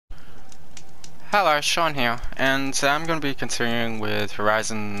Hello, Sean here, and I'm going to be continuing with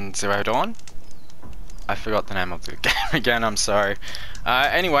Horizon Zero Dawn. I forgot the name of the game again, I'm sorry.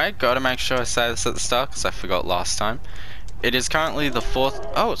 Anyway, gotta make sure I say this at the start, because I forgot last time. It is currently the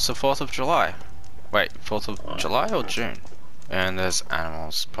 4th... Oh, it's the 4th of July. Wait, 4th of July or June? And there's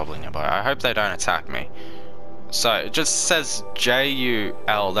animals probably nearby. I hope they don't attack me. So, it just says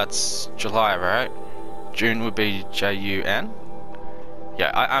J-U-L, that's July, right? June would be J-U-N? Yeah,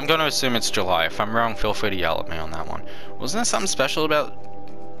 I'm going to assume it's July. If I'm wrong, feel free to yell at me on that one. Wasn't there something special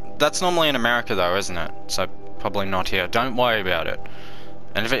about... That's normally in America though, isn't it? So probably not here. Don't worry about it.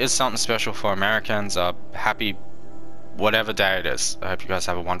 And if it is something special for Americans, happy whatever day it is. I hope you guys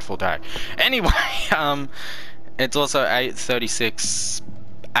have a wonderful day. Anyway, it's also 8:36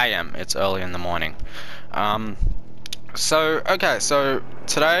 AM. It's early in the morning. So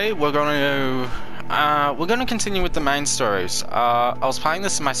today we're going to continue with the main stories. I was playing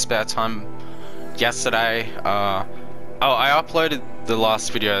this in my spare time yesterday. I uploaded the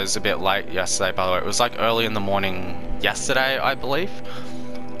last videos a bit late yesterday, by the way. It was like early in the morning yesterday, I believe.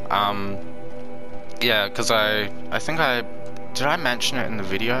 Yeah, because I think did I mention it in the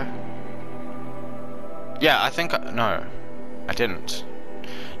video? Yeah, no, I didn't.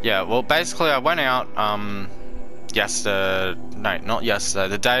 Yeah, well, basically I went out, not yesterday,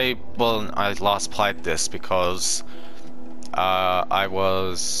 the day, I last played this because, it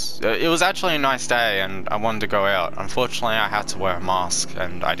was actually a nice day and I wanted to go out. Unfortunately, I had to wear a mask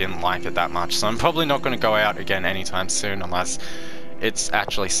and I didn't like it that much, so I'm probably not going to go out again anytime soon unless it's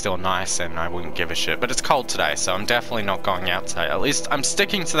actually still nice and I wouldn't give a shit. But it's cold today, so I'm definitely not going out today. At least I'm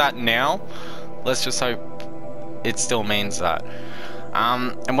sticking to that now. Let's just hope it still means that.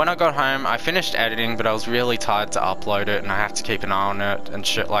 And when I got home, I finished editing, but I was really tired to upload it, and I have to keep an eye on it and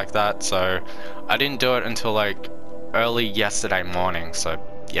shit like that, so I didn't do it until like early yesterday morning, so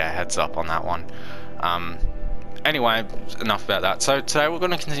yeah, heads up on that one. Anyway, enough about that. So today we're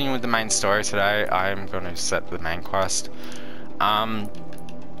going to continue with the main story today. I'm going to set the main quest.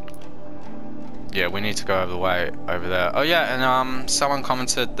 Yeah, we need to go over there. Oh yeah, and someone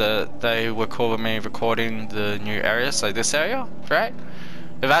commented that they were cool with me recording the new area, so this area, right?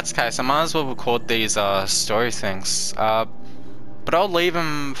 If that's the case, I might as well record these story things. But I'll leave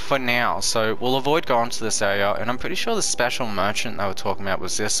them for now, so we'll avoid going to this area, and I'm pretty sure the special merchant they were talking about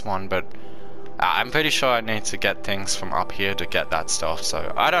was this one, but I'm pretty sure I need to get things from up here to get that stuff,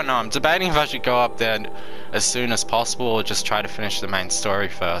 so I don't know. I'm debating if I should go up there as soon as possible or just try to finish the main story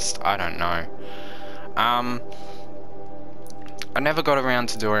first. I don't know. I never got around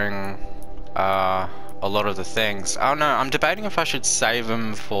to doing a lot of the things. I don't know, I'm debating if I should save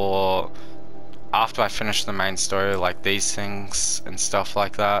them for after I finish the main story, like these things and stuff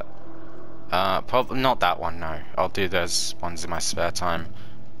like that. Probably not that one, no. I'll do those ones in my spare time.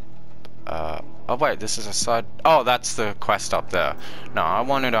 Oh wait, this is a side... Oh, that's the quest up there. No, I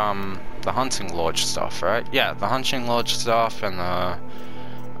wanted, the Hunting Lodge stuff, right? Yeah, the Hunting Lodge stuff and the,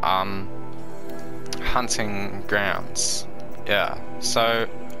 hunting grounds. Yeah, so I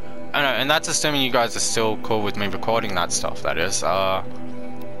don't know, and that's assuming you guys are still cool with me recording that stuff, that is. I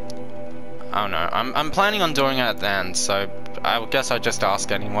don't know, I'm planning on doing it at the end, so I guess I'll just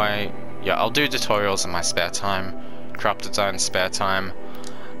ask anyway. Yeah, I'll do tutorials in my spare time, Corrupted Zone spare time.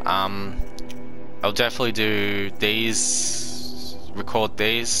 I'll definitely do these, record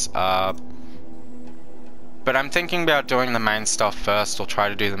these, but I'm thinking about doing the main stuff first, or try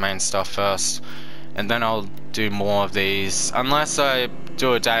to do the main stuff first, and then I'll do more of these, unless I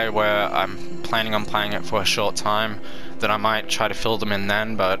do a day where I'm planning on playing it for a short time, then I might try to fill them in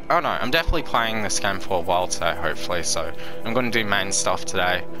then, but I don't know, I'm definitely playing this game for a while today, hopefully, so I'm going to do main stuff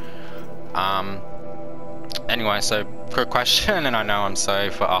today. Anyway, so quick question, and I know I'm sorry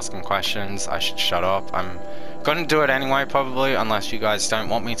for asking questions, I should shut up. I'm going to do it anyway, probably, unless you guys don't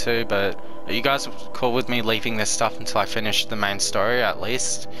want me to, but are you guys cool with me leaving this stuff until I finish the main story, at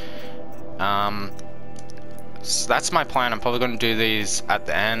least? So that's my plan. I'm probably going to do these at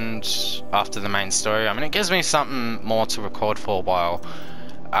the end, after the main story. I mean, it gives me something more to record for a while.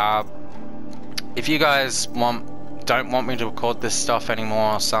 If you guys don't want me to record this stuff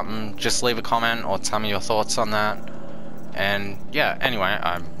anymore or something, just leave a comment or tell me your thoughts on that. And yeah, anyway,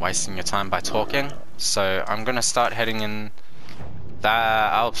 I'm wasting your time by talking, so I'm gonna start heading in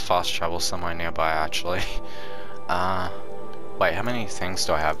that. I'll fast travel somewhere nearby, actually. Wait, how many things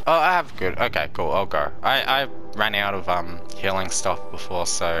do I have? Oh, I have good. Okay, cool, I'll go. I ran out of healing stuff before,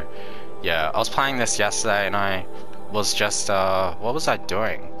 so yeah. I was playing this yesterday and I was just what was I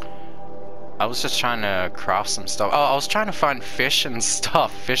doing? I was just trying to craft some stuff. Oh, I was trying to find fish and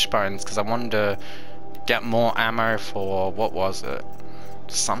stuff, fish bones, because I wanted to get more ammo for, what was it?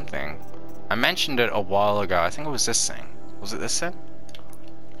 Something. I mentioned it a while ago. I think it was this thing. Was it this thing?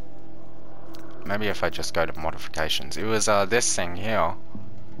 Maybe if I just go to modifications. It was this thing here.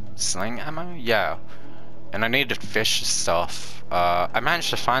 Sling ammo? Yeah. And I needed fish stuff. I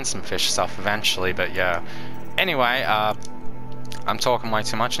managed to find some fish stuff eventually, but yeah. Anyway, I'm talking way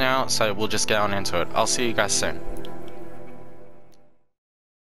too much now, so we'll just get on into it. I'll see you guys soon.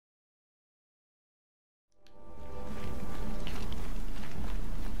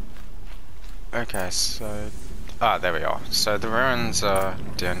 Okay, so... Ah, there we are. So the ruins are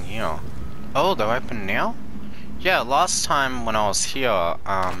down here. Oh, they're open now? Yeah, last time when I was here,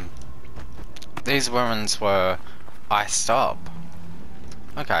 these ruins were iced up.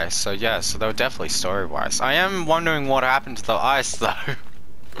 Okay, so yeah, so they were definitely story-wise. I am wondering what happened to the ice, though.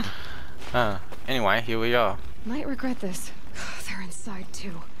 Anyway, here we are. Might regret this. They're inside,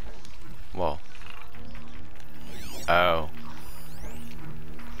 too. Whoa. Oh.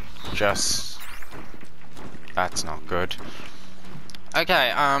 Just... That's not good.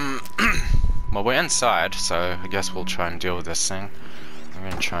 Okay, well, we're inside, so I guess we'll try and deal with this thing. I'm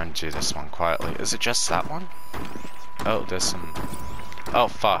gonna try and do this one quietly. Is it just that one? Oh, there's some... Oh,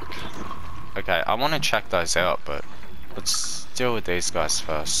 fuck. Okay, I want to check those out, but let's deal with these guys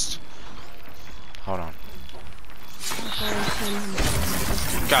first. Hold on.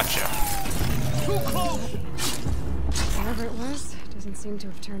 Gotcha. Whatever it was, doesn't seem to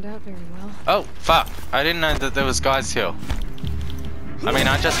have turned out very well. Oh, fuck. I didn't know that there was guys here. I mean,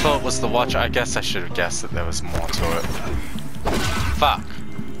 I just thought it was the watch. I guess I should have guessed that there was more to it. Fuck.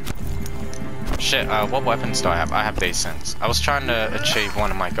 Shit, what weapons do I have? I have these things. I was trying to achieve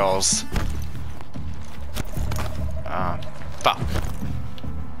one of my goals. Fuck.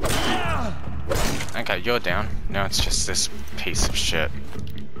 Okay, you're down. Now it's just this piece of shit.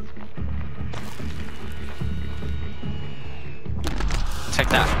 Take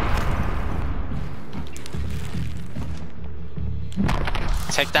that.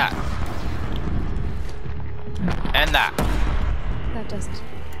 Take that. And that. That does it.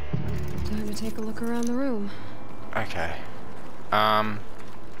 Time to take a look around the room. Okay.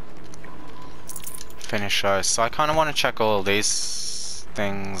 Finish those. So I kind of want to check all of these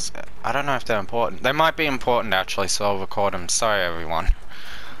things. I don't know if they're important. They might be important actually, so I'll record them. Sorry everyone.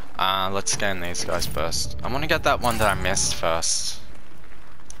 Let's scan these guys first. I want to get that one that I missed first.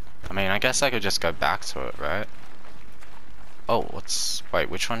 I mean, I guess I could just go back to it, right? Oh, wait,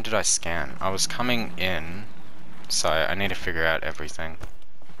 which one did I scan? I was coming in, so I need to figure out everything.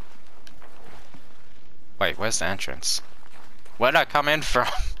 Wait, where's the entrance? Where'd I come in from?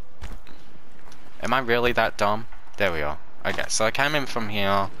 Am I really that dumb? There we are. Okay, so I came in from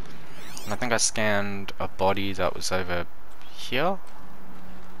here, and I think I scanned a body that was over here?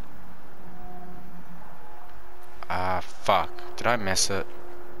 Fuck. Did I miss it?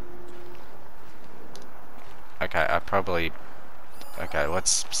 Okay, I probably... Okay,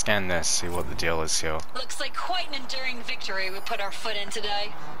 let's scan this, see what the deal is here. Looks like quite an enduring victory we put our foot in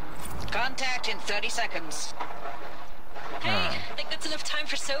today. Contact in 30 seconds. Hey, think that's enough time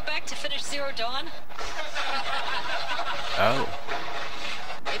for Sobek to finish Zero Dawn? Oh.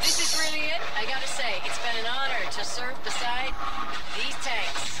 If this is really it, I gotta say, it's been an honor to serve beside these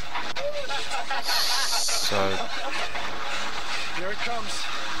tanks. So... Here it comes.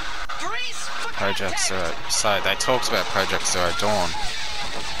 Brace for Project contact! Zero... So, they talked about Project Zero Dawn.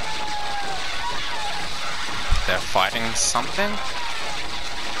 They're fighting something?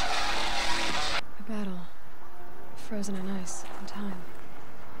 A battle. Frozen in ice and time.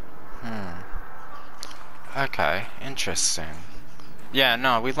 Okay, interesting. Yeah,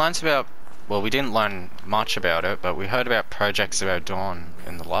 no, we learned about... Well, we didn't learn much about it, but we heard about Project Zero Dawn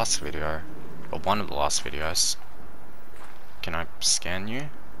in the last video. Or one of the last videos. Can I scan you?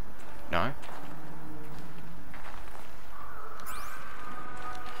 No?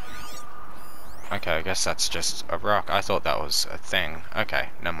 Okay, I guess that's just a rock. I thought that was a thing. Okay,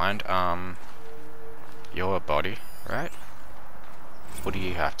 never mind. You're a body, right? What do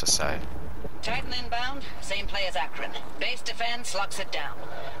you have to say? Titan inbound, same play as Akron. Base defense locks it down.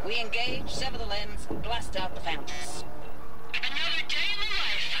 We engage, sever the lens, blast out the fountains. Another day in the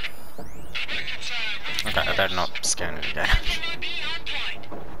life. Okay, I better not scan it again.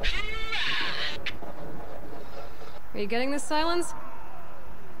 Are you getting this, Silence?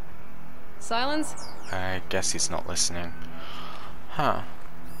 Silence? I guess he's not listening. Huh.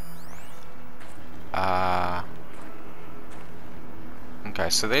 Okay,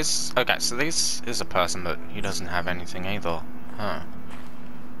 so this... Okay, so this is a person, but he doesn't have anything either. Huh.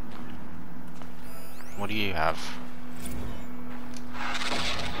 What do you have?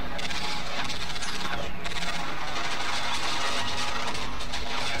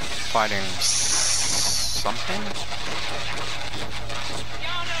 fighting something?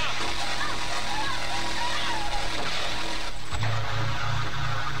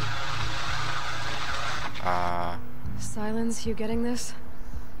 Silence, you getting this?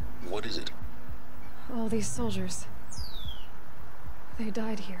 What is it? All these soldiers. They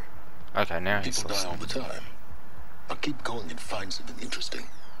died here. Okay, now he's People die all listening. the time. I'll keep going and find something interesting.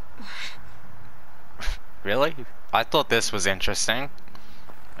 Really? I thought this was interesting.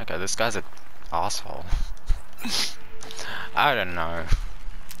 Okay, this guy's an asshole. I don't know.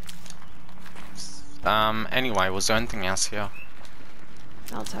 Anyway, was there anything else here?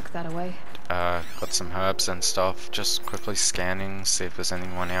 I'll tuck that away. Got some herbs and stuff. Just quickly scanning, see if there's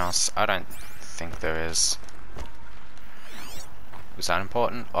anyone else. I don't think there is. Was that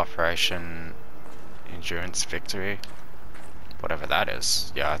important? Operation Endurance Victory? Whatever that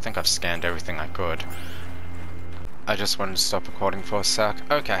is. Yeah, I think I've scanned everything I could. I just wanted to stop recording for a sec.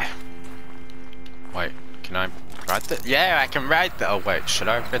 Okay. Wait, can I write that? Yeah, I can write that. Oh wait, should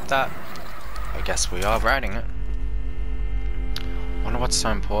I read that? I guess we are writing it. Wonder what's so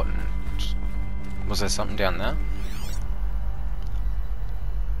important. Was there something down there?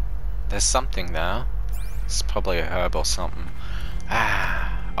 There's something there. It's probably a herb or something.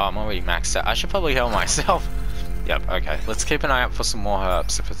 Ah, oh, I'm already maxed out. I should probably heal myself. Yep, okay. Let's keep an eye out for some more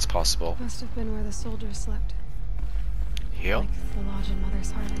herbs if it's possible. Must have been where the soldiers slept. Heal? Like the lodge in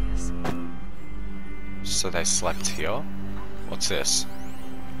Mother's Heart, I guess. So they slept here? What's this?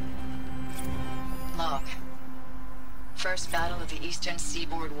 Log. First battle of the Eastern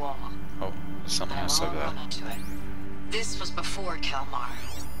Seaboard Wall. Oh, there's something else over there. Run into it. This was before Kalmar,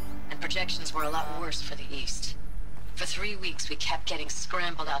 and projections were a lot worse for the East. For 3 weeks, we kept getting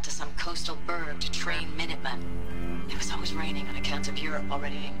scrambled out to some coastal burg to train Minutemen. It was always raining on account of Europe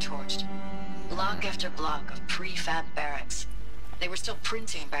already being torched. Block after block of prefab barracks. They were still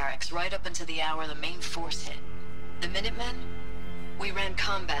printing barracks right up until the hour the main force hit. The Minutemen? We ran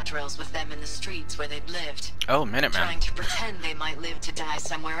combat drills with them in the streets where they'd lived. Oh, Minutemen. Trying to pretend they might live to die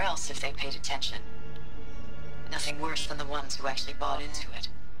somewhere else if they paid attention. Nothing worse than the ones who actually bought into it.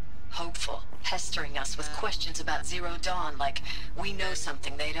 Hopeful, pestering us with questions about Zero Dawn like we know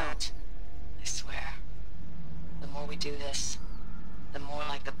something they don't. I swear, the more we do this, the more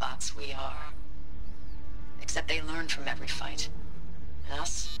like the bots we are. Except they learn from every fight. And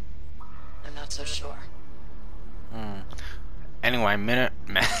us? I'm not so sure. Anyway,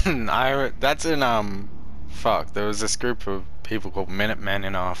 Minutemen. That's in fuck. There was this group of people called Minutemen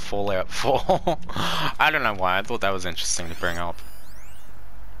in Fallout 4. I don't know why. I thought that was interesting to bring up.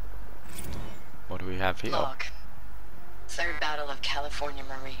 What do we have here? Log. Third battle of California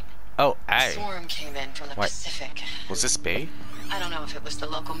Marine. Oh, A A. swarm came in from the Wait. Pacific. Was this B? I don't know if it was the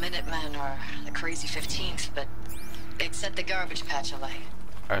local Minutemen or the crazy 15th, but they'd set the garbage patch alight.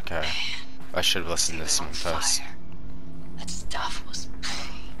 Okay. I should have listened to this one first. That stuff was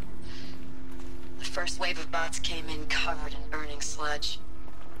pain. The first wave of bots came in covered in burning sludge.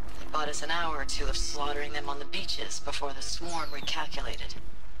 It bought us an hour or two of slaughtering them on the beaches before the swarm recalculated.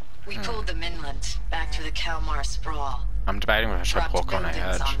 We pulled them inland, back through the Kalmar sprawl. I'm debating if I should Dropped walk on buildings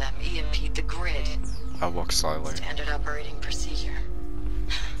ahead. on them, EMP'd the grid. I'll walk slowly. Standard operating procedure.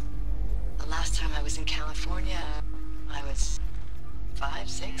 The last time I was in California, I was 5,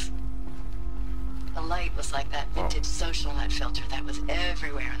 6. The light was like that vintage social net filter that was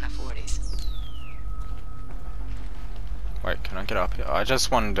everywhere in the 40s. Wait, can I get up here? I just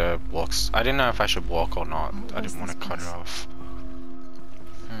wanted to walk. I didn't know if I should walk or not. What I was didn't want to this cut it place? off.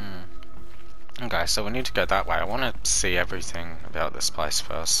 Okay, so we need to go that way. I want to see everything about this place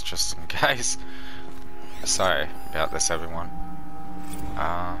first, just in case. Sorry about this, everyone.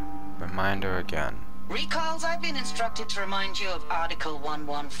 Reminder again. Recalls, I've been instructed to remind you of Article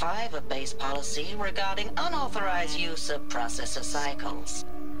 115 of base policy regarding unauthorized use of processor cycles.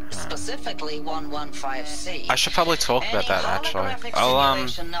 Specifically 115C. I should probably talk about that, actually. Holographic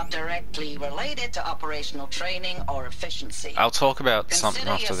simulation not directly related to operational training or efficiency. I'll talk about something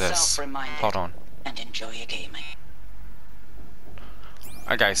Consider after this. yourself reminded. Hold on. And enjoy your gaming.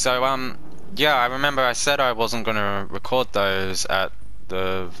 Okay, so, yeah, I remember I said I wasn't gonna record those at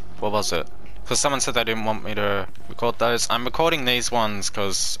the... what was it? Because someone said they didn't want me to record those. I'm recording these ones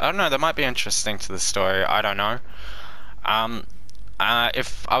because, I don't know, they might be interesting to the story. I don't know.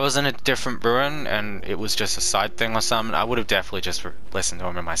 If I was in a different ruin and it was just a side thing or something, I would have definitely just listened to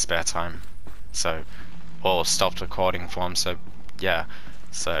them in my spare time. So, or stopped recording for them, so, yeah.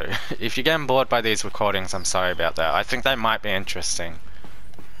 So, if you're getting bored by these recordings, I'm sorry about that. I think they might be interesting.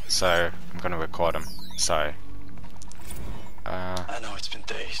 So, I'm gonna record them. So, I know it's been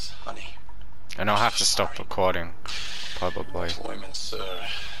days, honey. and I'll have to stop recording, probably. Deployments,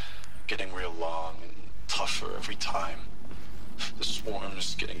 getting real long and tougher every time. The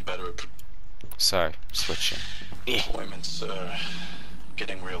swarm's getting better at So, switching. deployments are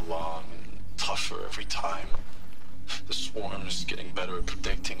getting real long and tougher every time. The swarm's getting better at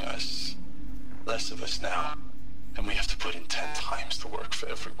predicting us. Less of us now, and we have to put in 10 times the work for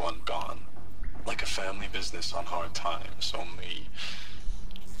everyone gone. Like a family business on hard times, only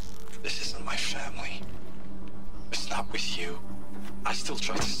this isn't my family. It's not with you. I still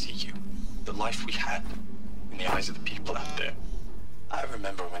try to see you. The life we had in the eyes of the people out there. I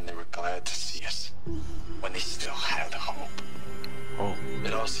remember when they were glad to see us. When they still had hope. Oh.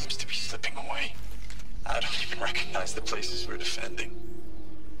 It all seems to be slipping away. I don't even recognize the places we're defending.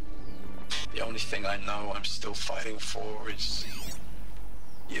 The only thing I know I'm still fighting for is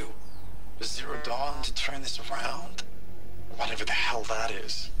you. The Zero Dawn to turn this around. Whatever the hell that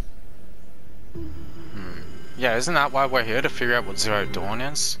is. Yeah, isn't that why we're here? To figure out what Zero Dawn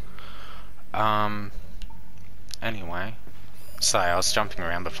is? Anyway. Sorry, I was jumping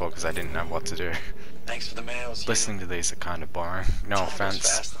around before because I didn't know what to do. Thanks for the mails. Listening to these are kind of boring. No Time goes offense.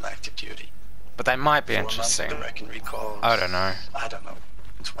 fast on active duty. But they might be 4 months interesting. of the wreck and recalls. I don't know.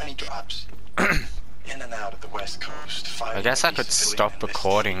 20 drops. In and out of the West Coast. I guess I could stop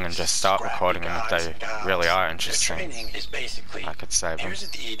recording and just start recording them if they really are interesting. Their training is basically, I could save them. here's a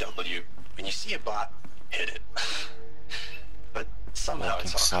DEW. When you see a bot, hit it. But somehow Walking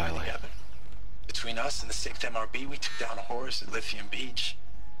it's all coming slowly. together. Between us and the 6th MRB, we took down a horse at Lithium Beach.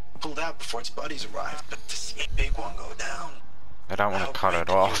 Pulled out before its buddies arrived, but to see a big one go down. I don't want to cut it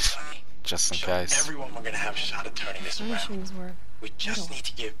off, just in Show case. everyone we're gonna have a shot at turning this around. Russians were. We just little. need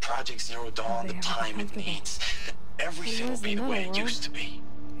to give Project Zero Dawn the they ever time it comfortable? needs. That everything will was be the way it another used to be.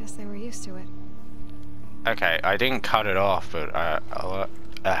 Guess they were used to it. Okay, I didn't cut it off, but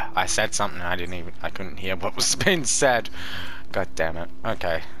I said something and I couldn't hear what was being said. God damn it.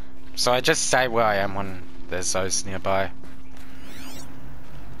 Okay. So I just stay where I am when there's those nearby.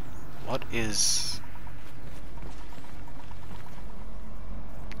 What is...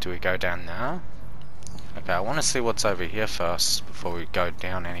 Do we go down now? Okay, I want to see what's over here first before we go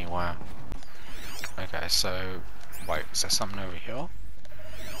down anywhere. Okay, so... Wait, is there something over here?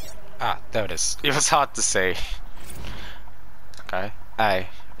 Ah, there it is. It was hard to see. Okay. A.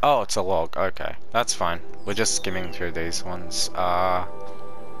 Oh, it's a log. Okay, that's fine. We're just skimming through these ones.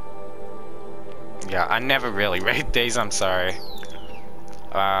 Yeah, I never really read these, I'm sorry.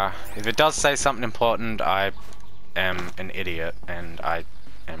 If it does say something important, I am an idiot, and I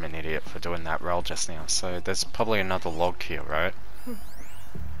am an idiot for doing that roll just now. So there's probably another log here, right?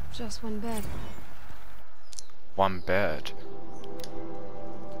 Just one bed. One bed.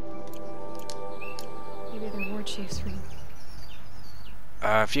 Maybe they're war chief's room.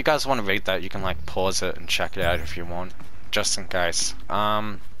 If you guys want to read that, you can like pause it and check it out if you want, just in case.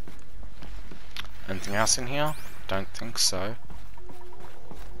 Anything else in here? Don't think so.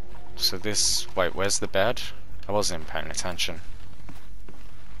 So this, wait, where's the bed? I wasn't even paying attention.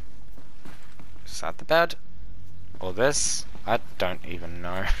 Is that the bed? Or this? I don't even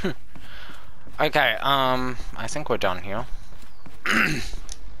know. Okay, I think we're done here.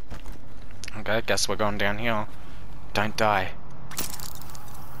 Okay, guess we're going down here. Don't die.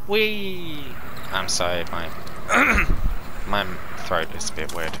 Whee! I'm sorry, my my throat is a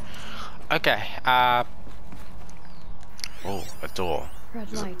bit weird. Okay, oh, a door.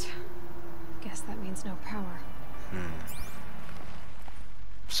 Red light. Guess that means no power.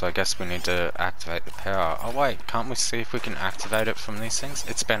 So I guess we need to activate the power. Oh wait, can't we see if we can activate it from these things?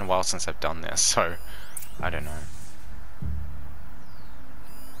 It's been a while since I've done this, so I don't know.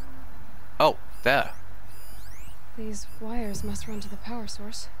 Oh, there. These wires must run to the power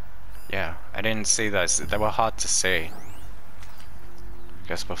source. Yeah, I didn't see those. They were hard to see.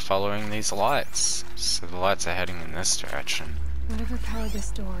 Guess we're following these lights. So the lights are heading in this direction. Whatever powered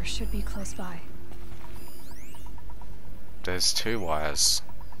this door should be close by. There's 2 wires.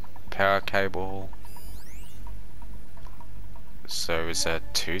 Power cable. So is there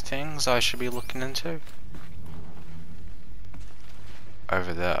 2 things I should be looking into?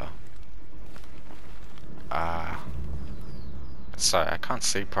 Over there. Sorry, I can't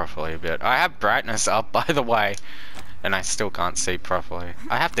see properly a bit. I have brightness up, by the way, and I still can't see properly.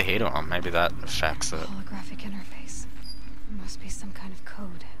 I have the heater on, maybe that affects it. Holographic interface. There must be some kind of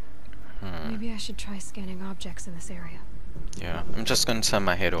code. Maybe I should try scanning objects in this area. Yeah, I'm just going to turn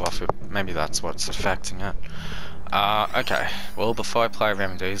my heater off. Maybe that's what's affecting it. Okay. Well, before I play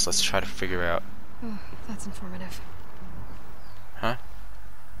around with these, let's try to figure out... Oh, that's informative. Huh?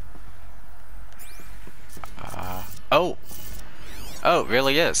 Oh! Oh, it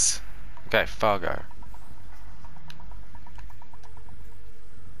really is. Okay, Fargo.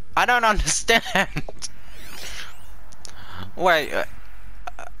 I don't understand. Wait,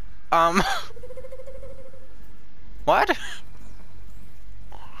 what?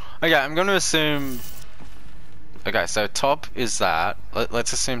 Okay, I'm gonna assume. Okay, so top is that.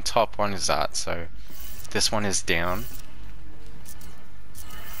 Let's assume top one is that. So this one is down.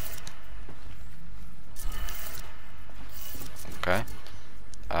 Okay.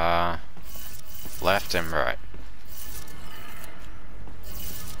 Left and right.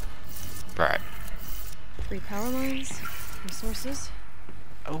 Right. 3 power lines, resources.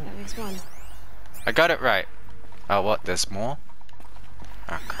 Oh, That makes 1. I got it right. Oh, what? There's more?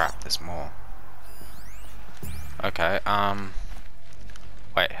 Oh crap, there's more. Okay,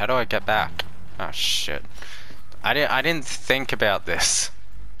 wait, how do I get back? Oh shit. I didn't think about this.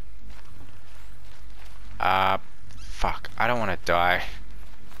 Fuck, I don't want to die.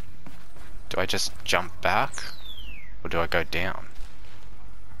 Do I just jump back? Or do I go down?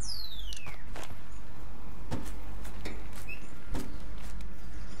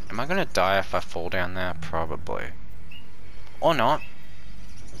 Am I gonna die if I fall down there? Probably. Or not.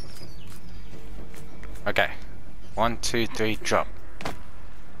 Okay. 1, 2, 3, drop.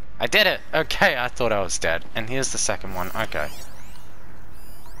 I did it! Okay, I thought I was dead. And here's the second one. Okay.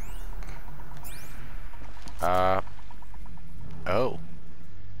 Oh.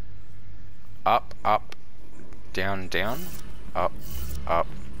 Up, up. Down, down. Up, up.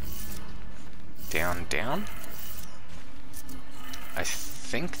 Down, down. I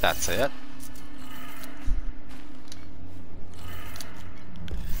think that's it.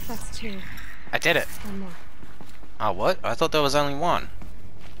 That's 2. I did it! 1 more. Oh, what? I thought there was only one.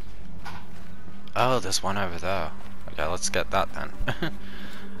 Oh, there's one over there. Okay, let's get that then.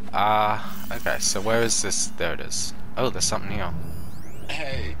 Okay, so where is this? There it is. Oh, there's something here.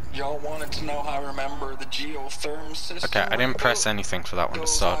 Hey, y'all wanted to know how I remember the geotherm system? Okay, I didn't press anything for that one to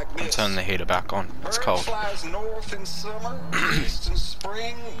Goes start. like I'm this. turning the heater back on. It's Bird cold. flies north in summer, east in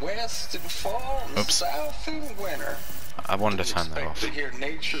spring, west in fall, and Oops. south in winter. I wanted to turn that Expect off. to hear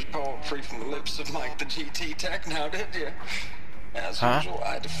nature poetry from the lips of Mike the GT Tech now, did you? As Huh? usual,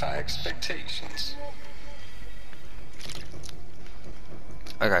 I defy expectations.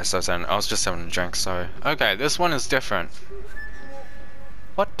 Okay, so then I was just having a drink, so... Okay, this one is different.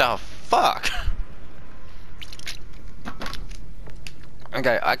 What the fuck?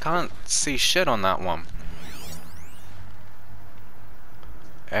 Okay, I can't see shit on that one.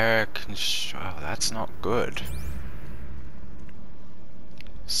 Air control, that's not good.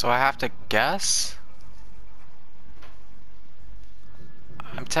 So I have to guess?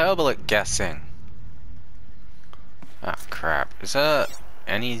 I'm terrible at guessing. Ah, crap. Is there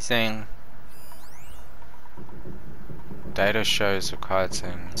anything? Data shows required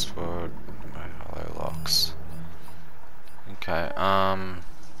things for hollow locks. Okay,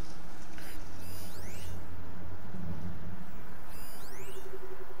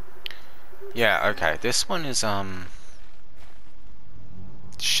 yeah, okay, this one is,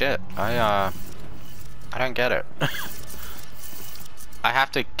 shit, I don't get it. I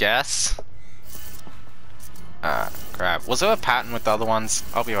have to guess? Crap. Was there a pattern with the other ones?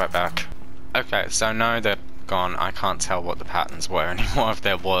 I'll be right back. Okay, so no, they're gone. I can't tell what the patterns were anymore if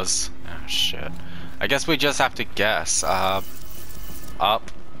there was. Oh, shit. I guess we just have to guess. Up,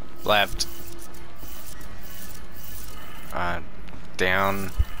 left,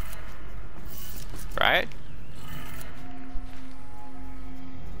 down, right?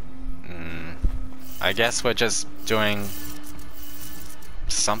 I guess we're just doing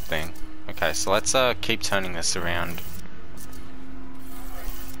something. Okay, so let's keep turning this around.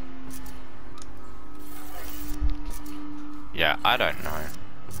 Yeah, I don't know.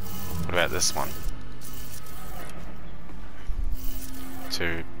 What about this one?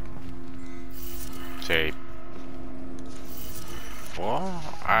 2, 3, 4?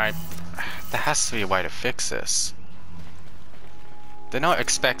 There has to be a way to fix this. They're not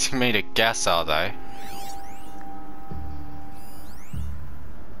expecting me to guess, are they?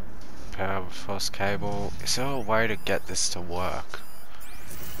 Power force cable. Is there a way to get this to work?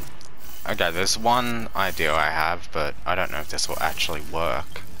 Okay, there's one idea I have, but I don't know if this will actually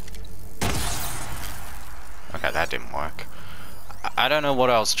work. Okay, that didn't work. I don't know what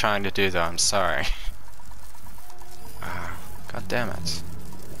I was trying to do though, I'm sorry. God damn it.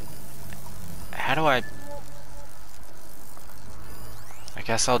 How do I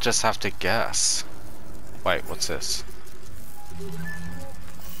guess I'll just have to guess. Wait, what's this?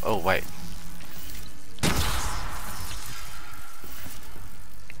 Oh, wait.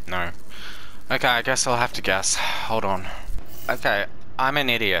 No. Okay, I guess I'll have to guess. Hold on. Okay, I'm an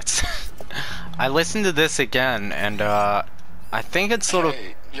idiot. I listened to this again, and I think it's sort of...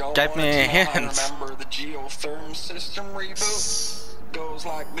 Hey, Y'all gave me a wanted to know how to hint. remember the geotherm system reboot? Goes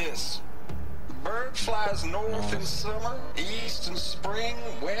like this. The bird flies north in summer, east in spring,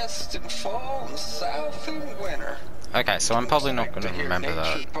 west in fall, and south in winter. Okay, so I'm probably not going to remember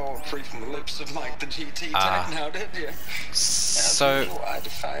that. Poetry from the lips of Mike the GT Tech now, did you? So, I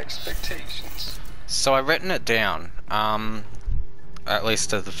defy expectations. so I've written it down, at least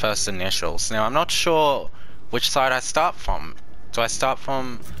to the first initials. Now, I'm not sure which side I start from. Do I start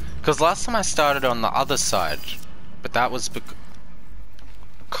from... Because last time I started on the other side, but that was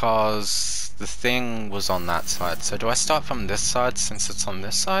because the thing was on that side. So do I start from this side since it's on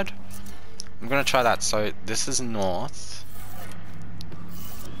this side? I'm gonna try that. So this is north.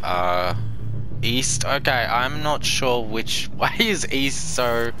 East. Okay, I'm not sure which way is east,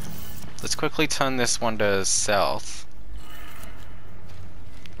 so let's quickly turn this one to south.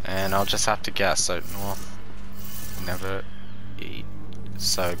 And I'll just have to guess. So north, never eat.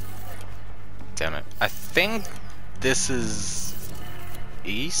 So, damn it. I think this is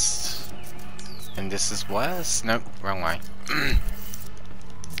east, and this is west. Nope, wrong way.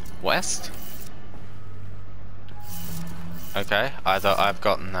 West? Okay, either I've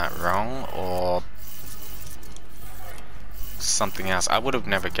gotten that wrong, or something else. I would have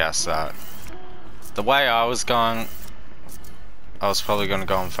never guessed that. The way I was going, I was probably going to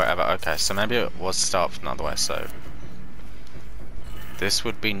go on forever. Okay, so maybe it was start from another way, so this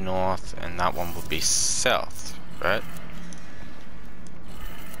would be north, and that one would be south, right?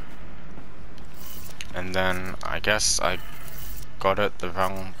 And then, I guess I got it the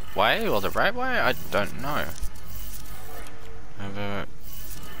wrong way, or the right way? I don't know. Over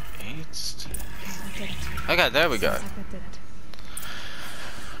east. Okay, there we go.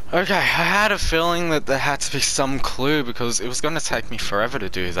 Okay, I had a feeling that there had to be some clue because it was going to take me forever to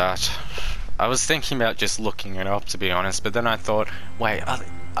do that. I was thinking about just looking it up, to be honest, but then I thought, wait,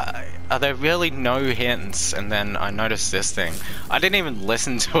 are there really no hints? And then I noticed this thing. I didn't even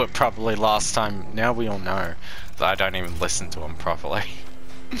listen to it properly last time. Now we all know that I don't even listen to them properly.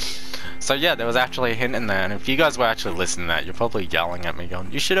 So yeah, there was actually a hint in there, and if you guys were actually listening to that, you're probably yelling at me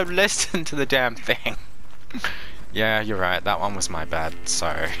going, you should have listened to the damn thing. Yeah, you're right, that one was my bad,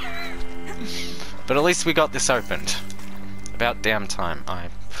 sorry. But at least we got this opened. About damn time, I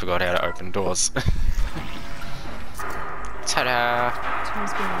forgot how to open doors. Ta-da!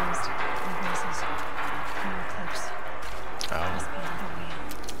 Tools being used. No braces. No clips. Must be another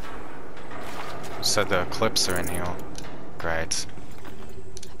way. So the clips are in here. Great.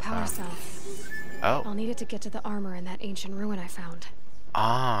 A power cell. Oh. I'll need it to get to the armor in that ancient ruin I found.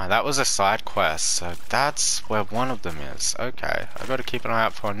 Ah, that was a side quest, so that's where one of them is. Okay, I gotta keep an eye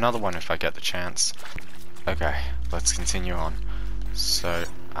out for another one if I get the chance. Okay, let's continue on. So,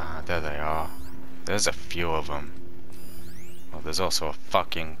 there they are. There's a few of them. Well, there's also a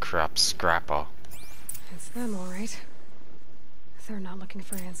fucking crap scrapper. It's them, alright. They're not looking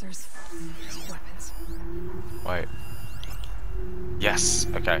for answers. Just weapons. Wait. Yes,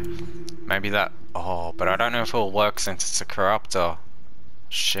 okay. Maybe that... Oh, but I don't know if it'll work since it's a corruptor.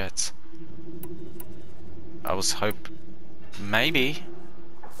 Shit. I was maybe.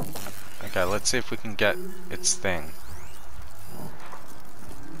 Okay, let's see if we can get its thing.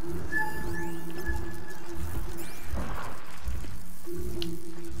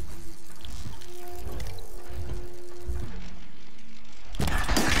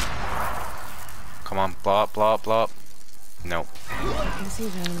 Come on, blow up, blow up, blow up. Nope. I can see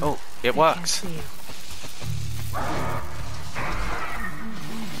them. Oh, it I works. can't see.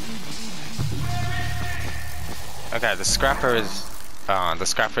 Okay, the scrapper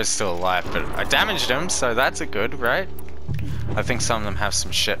is still alive, but I damaged him, so that's a good, right? I think some of them have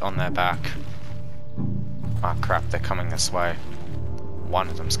some shit on their back. Oh crap, they're coming this way. One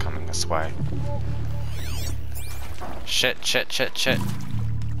of them's coming this way. Shit, shit, shit, shit.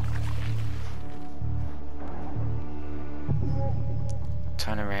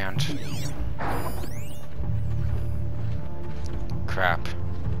 Turn around. Crap.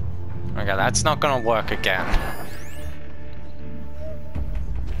 Okay, that's not gonna work again.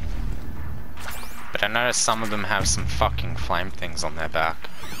 But I noticed some of them have some fucking flame things on their back.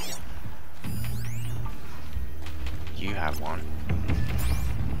 You have one.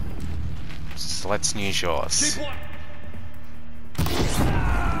 So let's use yours.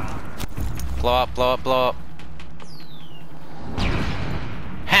 Blow up, blow up, blow up.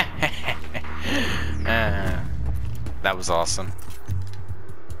 That was awesome.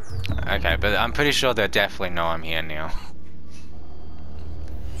 Okay, but I'm pretty sure they definitely know I'm here now.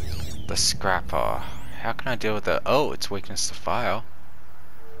 The scrapper. How can I deal with that? Oh, it's weakness to fire.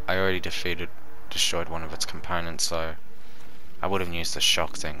 I already destroyed one of its components, so I would have used the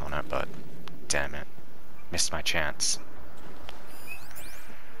shock thing on it, but damn it. Missed my chance.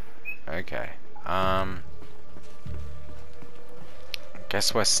 Okay.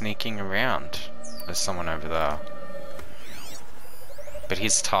 Guess we're sneaking around. There's someone over there. But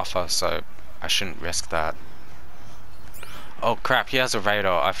he's tougher, so I shouldn't risk that. Oh crap, he has a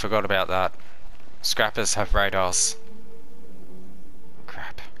radar. I forgot about that. Scrappers have radars.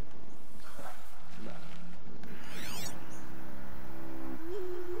 Crap.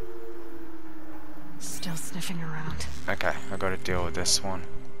 Still sniffing around. Okay, I gotta deal with this one.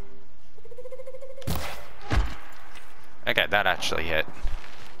 Okay, that actually hit.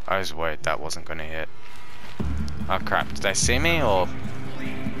 I was worried that wasn't gonna hit. Oh crap, did they see me or?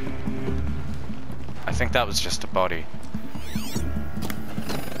 I think that was just a body.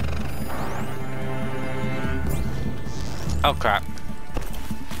 Oh crap.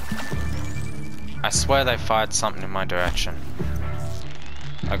 I swear they fired something in my direction.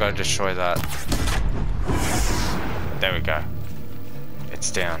 I gotta destroy that. There we go. It's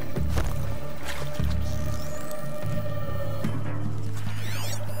down.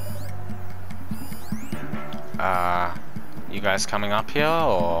 You guys coming up here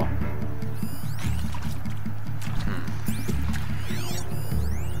or?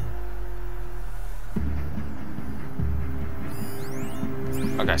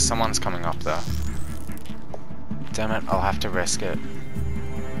 Okay, someone's coming up there. Damn it, I'll have to risk it.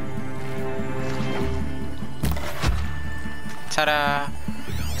 Ta-da!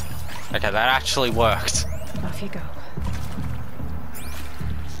 Okay, that actually worked. Off you go.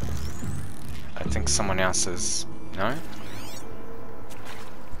 I think someone else is... No?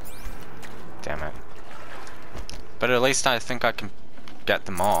 Damn it. But at least I think I can get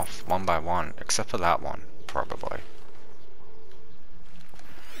them off one by one, except for that one, probably.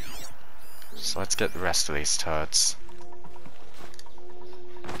 So let's get the rest of these turds.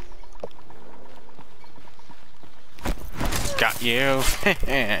 Got you!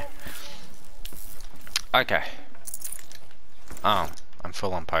 Okay. Oh, I'm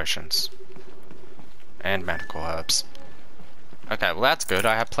full on potions. And medical herbs. Okay, well that's good.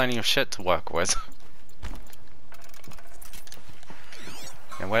 I have plenty of shit to work with.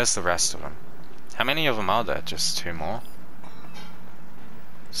 And where's the rest of them? How many of them are there? Just 2 more?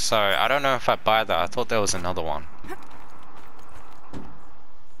 So, I don't know if I buy that. I thought there was another one.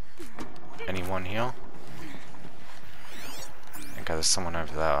 Anyone here? Okay, there's someone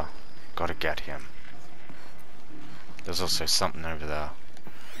over there. Gotta get him. There's also something over there.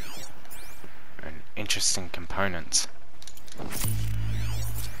 An interesting component.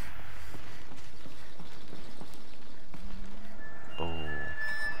 Oh.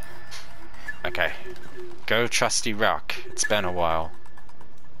 Okay. Go trusty rock. It's been a while.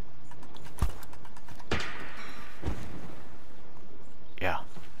 Yeah,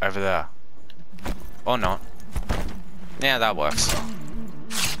 over there. Or not. Yeah, that works.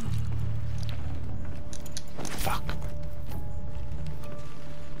 Fuck.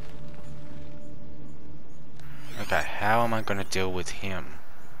 Okay, how am I gonna deal with him?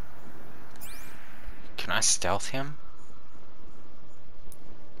 Can I stealth him?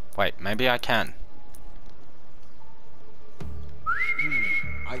 Wait, maybe I can.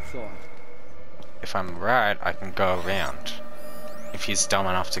 I thought. If I'm right, I can go around. If he's dumb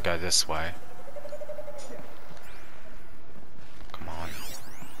enough to go this way. Come on.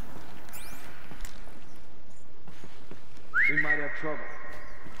 We might have trouble.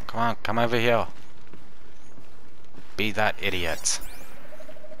 Come on, come over here. Be that idiot.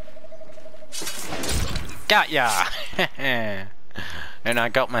 Got ya! And I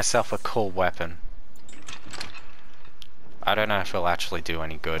got myself a cool weapon. I don't know if it'll actually do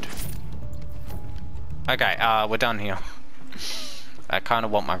any good. Okay, we're done here. I kind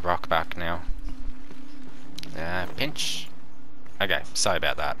of want my rock back now. Pinch. Okay, sorry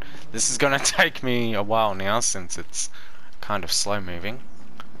about that. This is gonna take me a while now since it's kind of slow moving.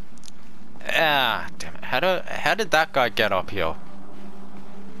 Ah, damn it. How did that guy get up here?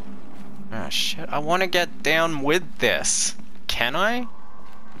 Oh shit, I want to get down with this. Can I?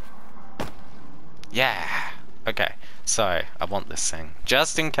 Yeah. Okay, so I want this thing.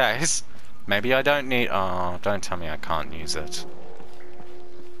 Just in case. Maybe I don't need... Oh, don't tell me I can't use it.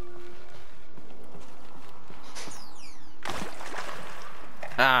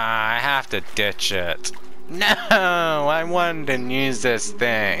 Ah, I have to ditch it. No, I wanted to use this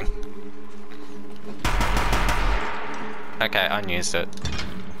thing. Okay, unused it.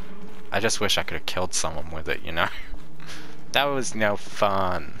 I just wish I could have killed someone with it, you know? That was no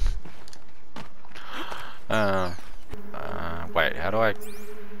fun. Wait, how do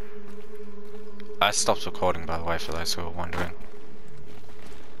I stopped recording, by the way, for those who are wondering.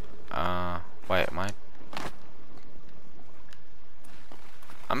 Wait, am I?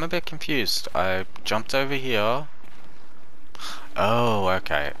 I'm a bit confused. I jumped over here. Oh,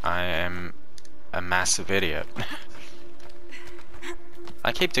 okay. I am a massive idiot.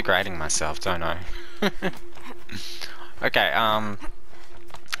 I keep degrading myself, don't I? Okay,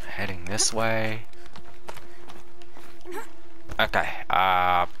 heading this way. Okay,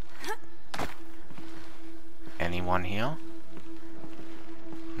 anyone here?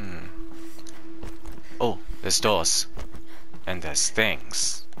 Oh, there's doors. And there's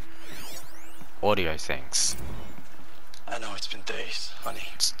things. Audio things. I know it's been days, honey.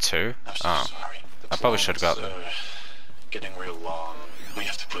 It's 2? I'm so Oh. sorry. The I probably should have got plans are getting real long. We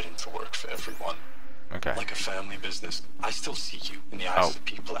have to put in for work for everyone. Okay. Like a family business. I still see you in the eyes of the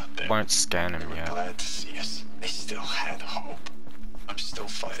people out there. Won't scan They him were yet. glad to see us. They still had hope. I'm still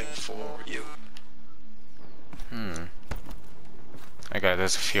fighting for you. Okay,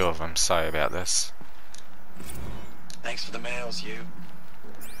 there's a few of them. Sorry about this. Thanks for the mails, you.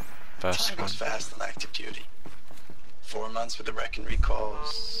 First Time one. goes fast on active duty. 4 months with the Reckon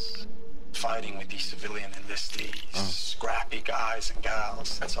recalls. Fighting with these civilian enlistees. Scrappy guys and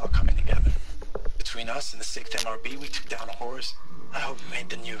gals. That's all coming together. Between us and the 6th MRB, we took down a horse. I hope you made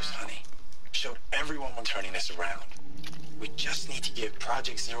the news, honey. Showed everyone we're turning this around. We just need to give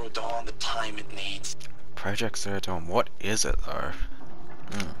Project Zero Dawn the time it needs. Project Zero Dawn. What is it though?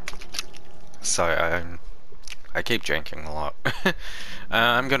 Sorry, I keep drinking a lot.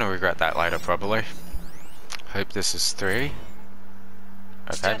 I'm gonna regret that later, probably. Hope this is 3. Okay.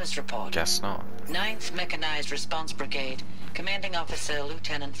 Status report. Guess not. 9th Mechanized Response Brigade, Commanding Officer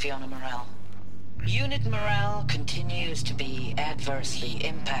Lieutenant Fiona Morell. Unit morale continues to be adversely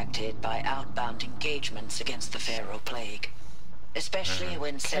impacted by outbound engagements against the Pharaoh Plague, especially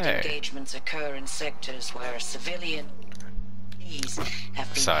when said Okay. engagements occur in sectors where civilian police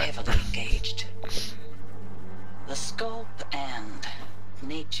have been Sorry. heavily engaged. The scope and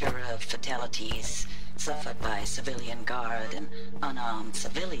nature of fatalities suffered by civilian guard and unarmed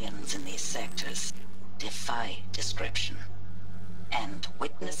civilians in these sectors defy description. And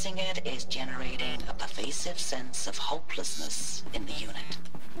witnessing it is generating a pervasive sense of hopelessness in the unit.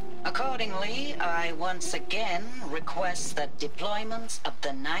 Accordingly, I once again request that deployments of the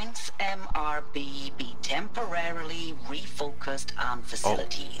 9th MRB be temporarily refocused on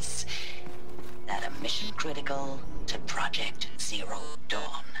facilities that are mission critical to Project Zero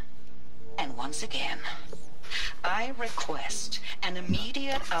Dawn. And once again, I request an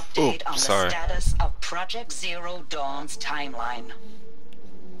immediate update on sorry. the status of Project Zero Dawn's timeline.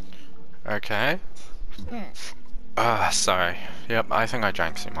 Okay. Sorry. Yep, I think I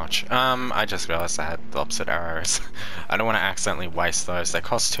drank too much. I just realized I had the opposite arrows. I don't want to accidentally waste those. They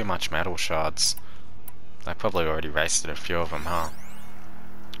cost too much metal shards. I probably already wasted a few of them, huh?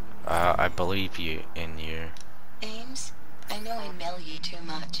 I believe you in you. Ames, I know I mail you too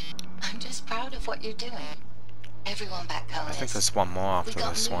much. I'm just proud of what you're doing. Everyone back home I think is. there's one more We after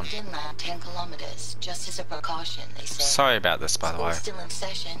got this one. moved inland 10 kilometers, just as a precaution, they say. Sorry about this, by the way. School's still in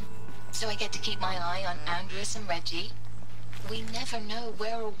session, so I get to keep my eye on Andres and Reggie. We never know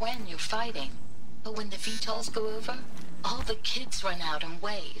where or when you're fighting, but when the VTOLs go over, all the kids run out and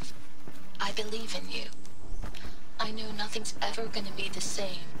wave. I believe in you. I know nothing's ever gonna be the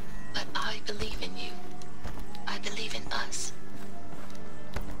same, but I believe in you. I believe in us.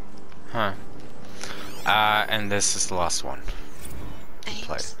 Huh. And this is the last one.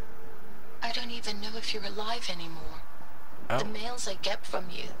 Play. Ames, I don't even know if you're alive anymore. Oh. The mails I get from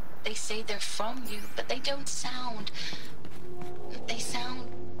you, they say they're from you, but they don't sound... They sound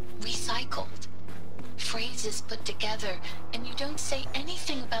recycled. Phrases put together, and you don't say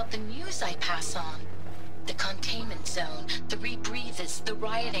anything about the news I pass on. The containment zone, the rebreathers, the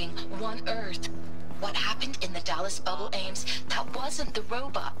rioting, One Earth. What happened in the Dallas bubble, Ames, that wasn't the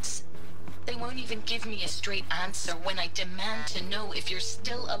robots. They won't even give me a straight answer when I demand to know if you're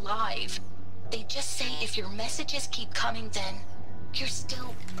still alive. They just say if your messages keep coming, then you're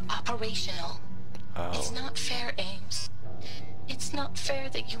still operational. Oh. It's not fair, Ames. It's not fair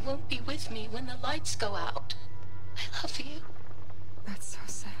that you won't be with me when the lights go out. I love you. That's so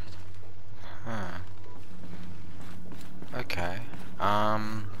sad. Huh. Okay.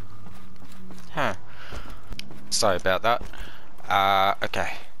 Huh. Sorry about that.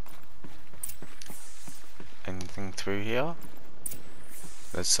 Okay. Anything through here?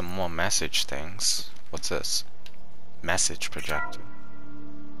 There's some more message things. What's this? Message projector.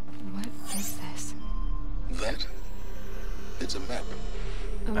 What is this? That? It's a map.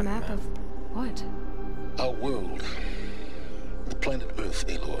 A map of what? Our world. The planet Earth,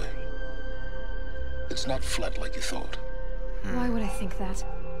 Aloy. It's not flat like you thought. Why would I think that?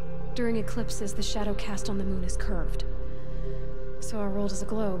 During eclipses, the shadow cast on the moon is curved. So our world is a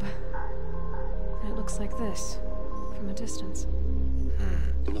globe. And it looks like this, from a distance.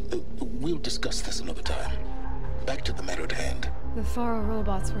 We'll discuss this another time. Back to the matter at hand. The Faro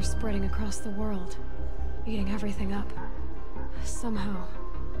robots were spreading across the world, eating everything up. Somehow,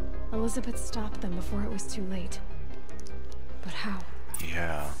 Elizabeth stopped them before it was too late. But how?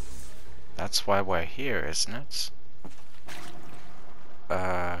 Yeah. That's why we're here, isn't it?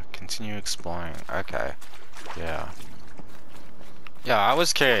 Continue exploring. Okay. Yeah. Yeah, I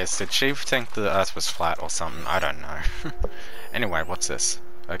was curious. Did she think the Earth was flat or something? I don't know. Anyway, what's this?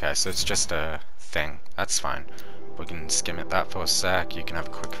 Okay, so it's just a thing. That's fine. We can skim at that for a sec. You can have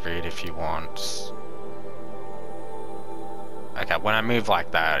a quick read if you want. Okay, when I move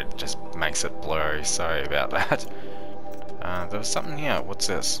like that, it just makes it blurry. Sorry about that. There was something here. What's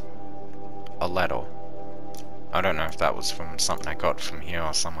this? A letter. I don't know if that was from something I got from here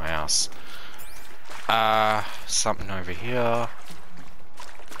or somewhere else. Something over here.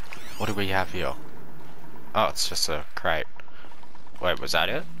 What do we have here? Oh, it's just a crate. Wait, was that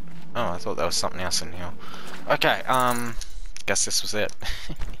it? Oh, I thought there was something else in here. Okay, guess this was it.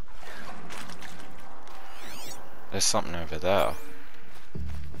 There's something over there.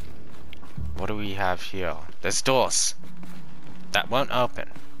 What do we have here? There's doors. That won't open.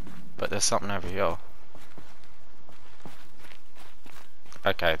 But there's something over here.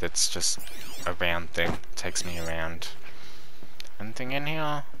 Okay, that's just a round thing. Takes me around. Anything in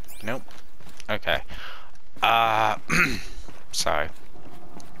here? Nope. Okay. Sorry.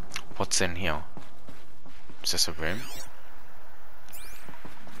 What's in here? Is this a room?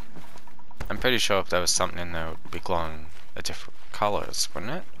 I'm pretty sure if there was something in there, it would be glowing a different colours,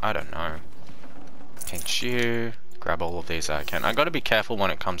 wouldn't it? I don't know. Pinch you. Grab all of these I can. I gotta be careful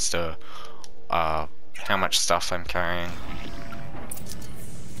when it comes to how much stuff I'm carrying.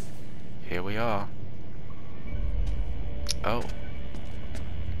 Here we are. Oh.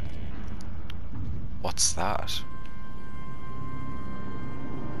 What's that?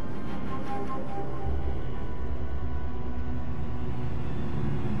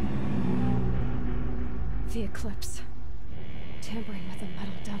 The eclipse. Tampering with the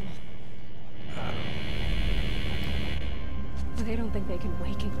metal devil. They don't think they can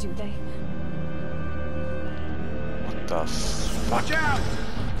wake it, do they? What the fuck? Watch out!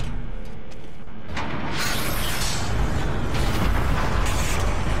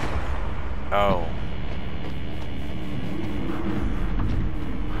 Oh.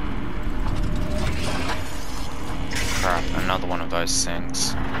 Crap, another one of those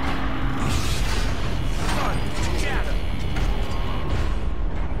things.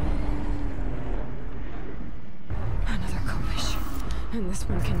 Another Kovish. And this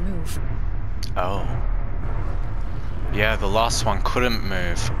one can move. Oh. Yeah, the last one couldn't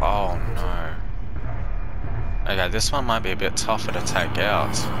move. Oh no. Okay, this one might be a bit tougher to take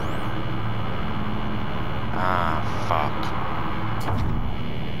out. Ah, fuck.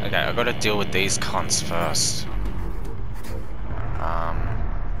 Okay, I gotta deal with these cunts first.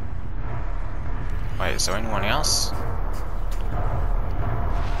 Wait, is there anyone else?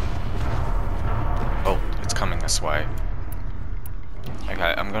 Oh, it's coming this way.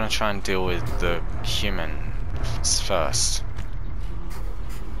 Okay, I'm gonna try and deal with the human first.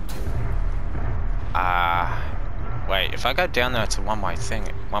 Wait, if I go down there, it's a one-way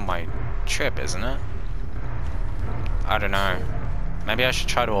trip, isn't it? I don't know. Maybe I should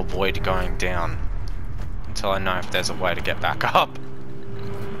try to avoid going down until I know if there's a way to get back up.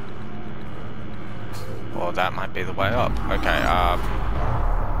 Or that might be the way up. Okay,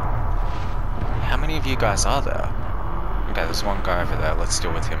 how many of you guys are there? Okay, there's one guy over there. Let's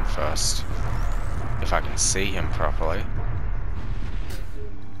deal with him first. If I can see him properly.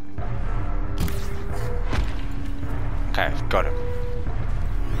 Okay, got him.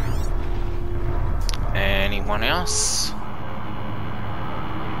 Anyone else?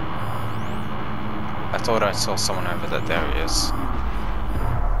 I thought I saw someone over there. There he is.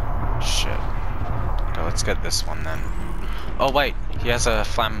 Shit. Okay, let's get this one then. Oh wait, he has a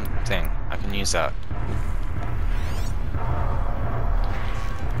flam thing. I can use that.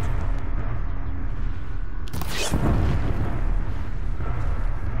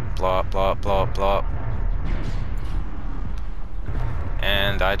 Blow up, blow up, blow up, blow up.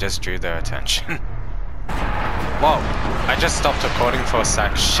 And I just drew their attention. Whoa, I just stopped recording for a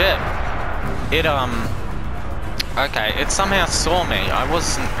sec. Shit. It, okay, it somehow saw me. I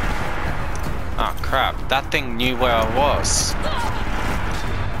wasn't... Oh, crap. That thing knew where I was.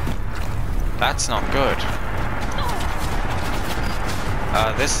 That's not good.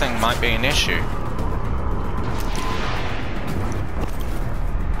 This thing might be an issue.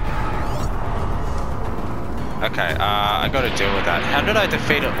 Okay, I gotta deal with that. How did I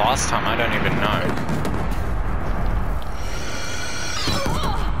defeat it last time? I don't even know.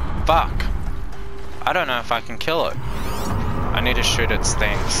 Fuck. I don't know if I can kill it. I need to shoot its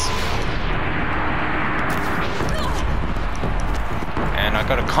things. And I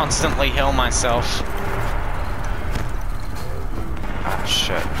gotta constantly heal myself. Ah,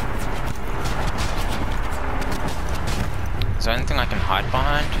 shit. Is there anything I can hide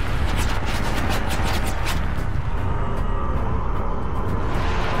behind?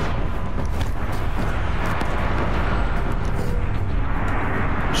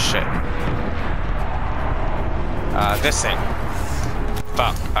 Shit. This thing.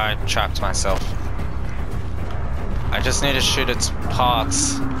 Fuck, I trapped myself. I just need to shoot its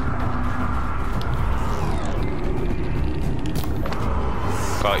parts.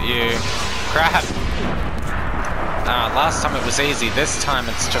 Got you. Crap! Last time it was easy, this time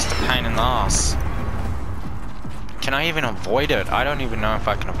it's just a pain in the ass. Can I even avoid it? I don't even know if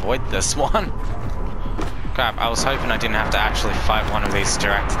I can avoid this one. Crap, I was hoping I didn't have to actually fight one of these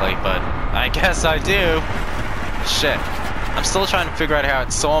directly, but I guess I do. Shit. I'm still trying to figure out how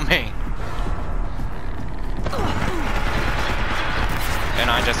it saw me. And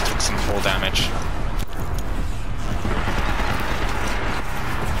I just took some full damage.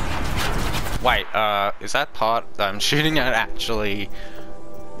 Wait, is that part that I'm shooting at actually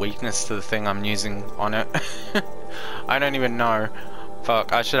weakness to the thing I'm using on it? I don't even know.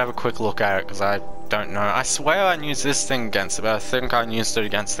 Fuck, I should have a quick look at it because I don't know. I swear I used this thing against it, but I think I used it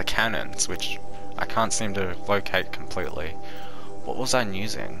against the cannons, which I can't seem to locate completely. What was I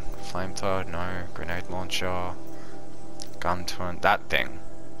using? Flamethrower? No. Grenade launcher? Gun turn? That thing.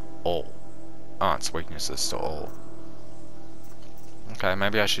 All. Oh, its weaknesses to all. Okay,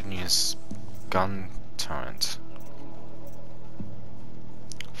 maybe I should use gun turret.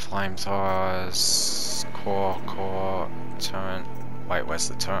 Flamethrowers, core, turret. Wait, where's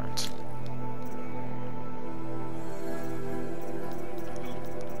the turret?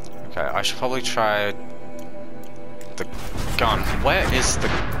 Okay, I should probably try the gun. Where is the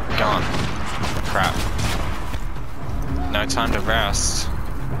gun? Crap. No time to rest.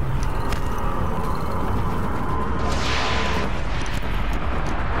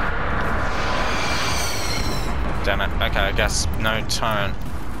 Damn it. Okay, I guess no turn.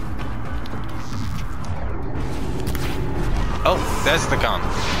 Oh, there's the gun,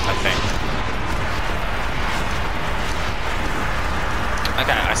 I think.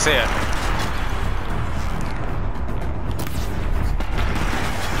 Okay, I see it.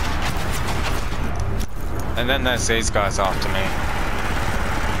 And then there's these guys after me.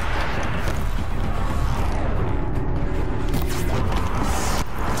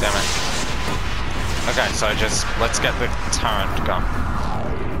 Damn it. Okay, so let's get the turret gun.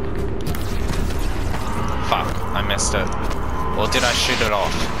 Fuck, I missed it. Or did I shoot it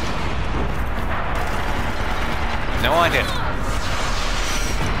off? No, I didn't.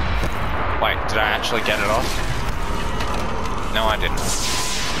 Wait, did I actually get it off? No, I didn't.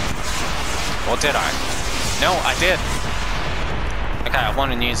 Or did I? No, I did! Okay, I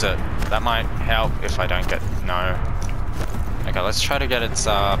want to use it. That might help if I don't get... No. Okay, let's try to get its,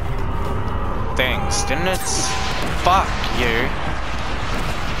 things. Didn't it? Fuck you!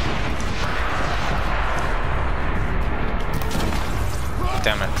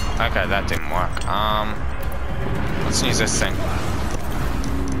 Damn it. Okay, that didn't work. Let's use this thing.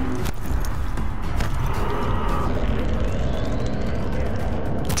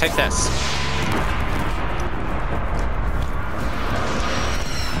 Take this.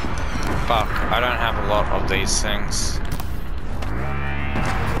 Fuck, I don't have a lot of these things.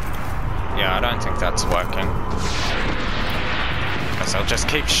 Yeah, I don't think that's working. Guess I'll just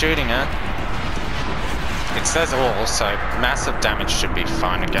keep shooting it. It says all, so massive damage should be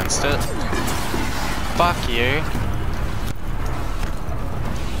fine against it. Fuck you.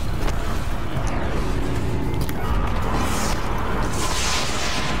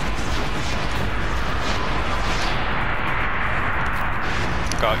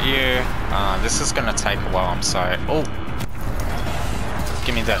 Got you. This is gonna take a while, I'm sorry. Oh!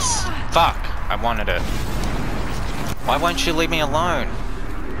 Give me this. Fuck! I wanted it. Why won't you leave me alone?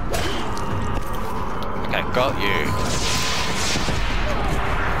 Okay, got you.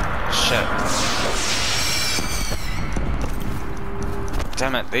 Shit.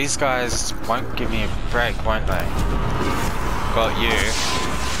 Damn it, these guys won't give me a break, won't they? Got you.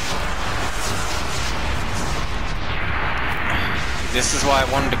 This is why I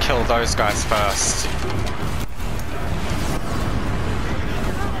wanted to kill those guys first.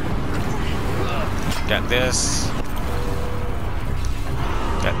 Get this.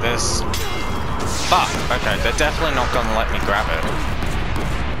 Get this. Fuck, okay, they're definitely not gonna let me grab it.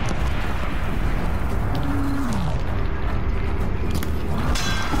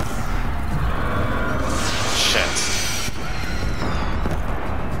 Shit.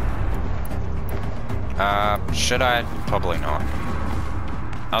 Should I? Probably not.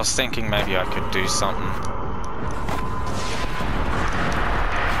 I was thinking maybe I could do something.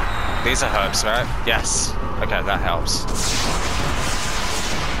 These are herbs, right? Yes. Okay, that helps.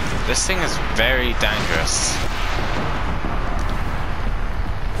 This thing is very dangerous.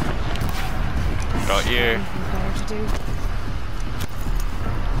 Got you.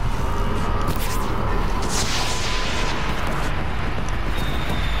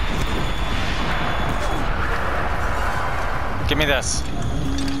 Give me this.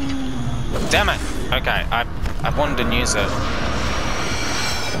 Damn it! Okay, I wanted to use it.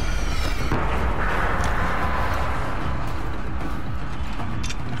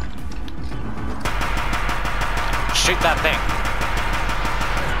 Shoot that thing.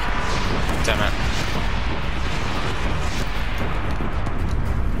 Damn it.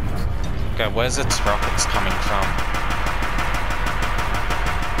 Okay, where's its rockets coming from?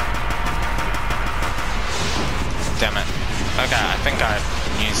 Damn it. Okay, I think I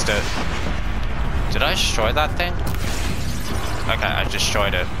used it. Did I destroy that thing? Okay, I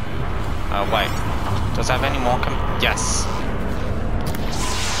destroyed it. Wait. Does it have any more yes.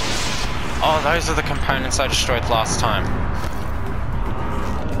 Oh, those are the components I destroyed last time.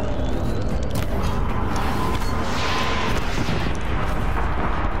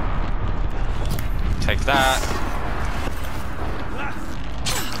 Take that.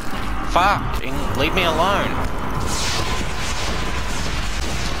 Fucking leave me alone.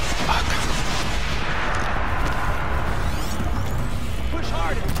 Fuck. Push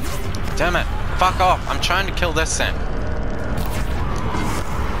harder. Damn it. Fuck off. I'm trying to kill this thing.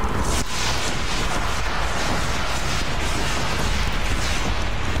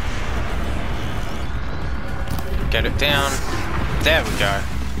 Get it down. There we go.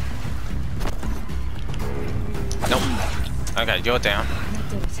 Nope. Okay, you're down.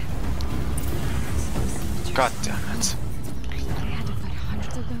 God damn it. I had to fight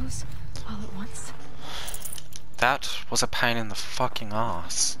hundreds of those all at once. That was a pain in the fucking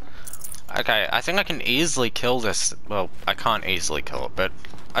ass. Okay, I think I can easily kill this. Well, I can't easily kill it, but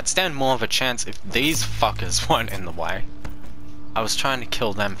I'd stand more of a chance if these fuckers weren't in the way. I was trying to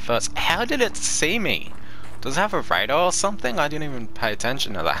kill them first. How did it see me? Does it have a radar or something? I didn't even pay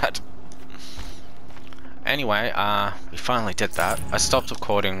attention to that. Anyway, we finally did that. I stopped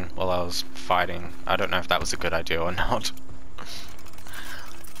recording while I was fighting. I don't know if that was a good idea or not.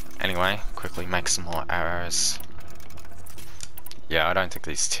 Anyway, quickly make some more arrows. Yeah, I don't think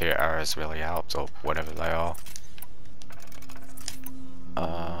these 2 arrows really helped, or whatever they are.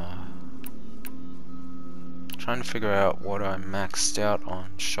 Trying to figure out what I maxed out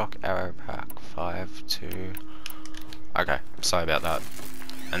on. Shock arrow pack 5 2. Okay, sorry about that.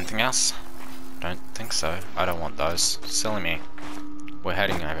 Anything else? Don't think so. I don't want those. Silly me. We're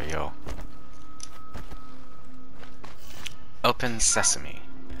heading over here. Open sesame.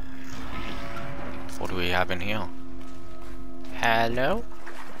 What do we have in here? Hello?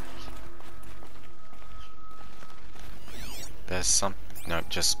 There's some... no,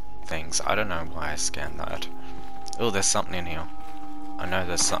 just things. I don't know why I scanned that. Oh, there's something in here. I know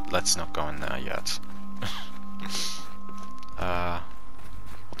there's some... let's not go in there yet.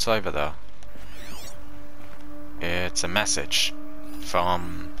 What's over there? It's a message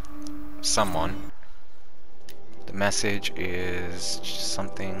from someone. The message is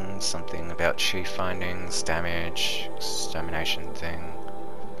something about chief findings, damage, extermination thing.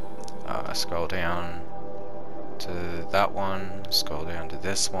 Scroll down to that one, scroll down to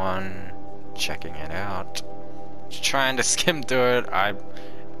this one, checking it out. Trying to skim through it.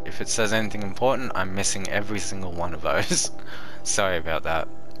 If it says anything important, I'm missing every single one of those. Sorry about that.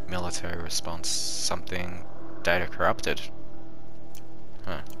 Military response, something, data corrupted.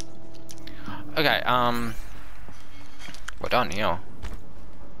 Huh. Okay, we're done here.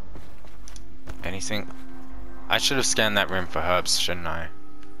 Anything? I should have scanned that room for herbs, shouldn't I?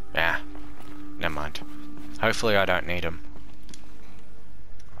 Yeah, never mind. Hopefully I don't need them.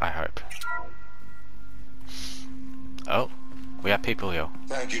 I hope. Oh, we have people here.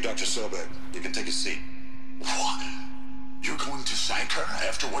 Thank you, Dr. Sobek. You can take a seat. What? You're going to thank her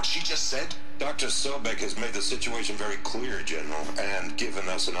after what she just said? Dr. Sobek has made the situation very clear, General, and given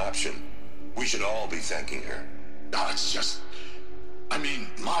us an option. We should all be thanking her. No, it's just... I mean,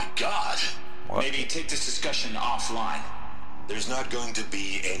 my God. What? Maybe take this discussion offline. There's not going to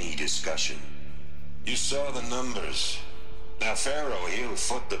be any discussion. You saw the numbers. Now, Pharaoh, he'll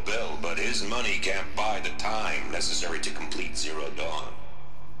foot the bill, but his money can't buy the time necessary to complete Zero Dawn.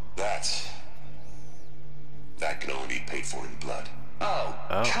 That can only be paid for in blood. Oh,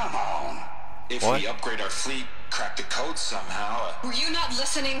 come on. If we upgrade our fleet, crack the code somehow... Were you not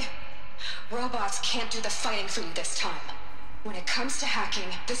listening? Robots can't do the fighting for you this time. When it comes to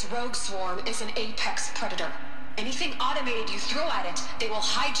hacking, this rogue swarm is an apex predator. Anything automated you throw at it, they will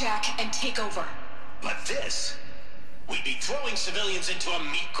hijack and take over. But this, we'd be throwing civilians into a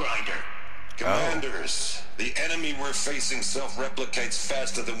meat grinder. Commanders, the enemy we're facing self-replicates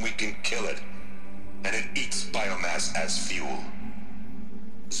faster than we can kill it. And it eats biomass as fuel.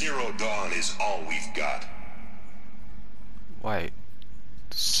 Zero Dawn is all we've got. Wait.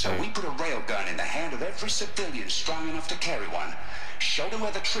 So we put a railgun in the hand of every civilian strong enough to carry one, show them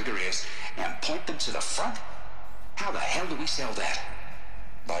where the trigger is, and point them to the front? How the hell do we sell that?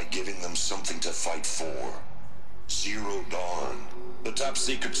 By giving them something to fight for. Zero Dawn. The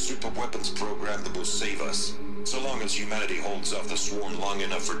top-secret super-weapons program that will save us. So long as humanity holds off the swarm long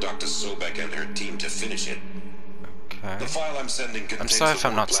enough for Dr. Sobek and her team to finish it. Okay. The file I'm sending contains I'm sorry if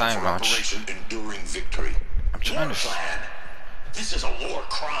I'm not saying much. Operation Enduring Victory. I'm trying to... Plan. This is a war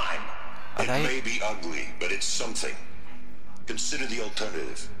crime. Are It they... may be ugly, but it's something. Consider the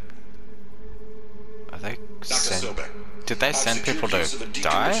alternative. Are they... Dr. Sobek. Did they send people to die?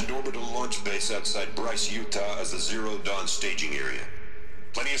 Decommissioned orbital launch base outside Bryce, Utah as the Zero Dawn staging area.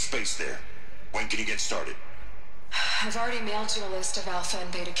 Plenty of space there. When can you get started? I've already mailed you a list of alpha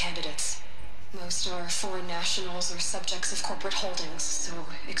and beta candidates. Most are foreign nationals or subjects of corporate holdings, so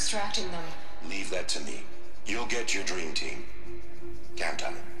extracting them... Leave that to me. You'll get your dream team. Count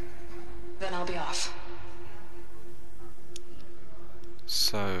on it. Then I'll be off.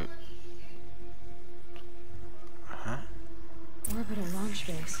 So... Huh? Orbital launch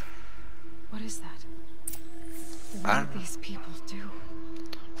base. What is that? What did these people do?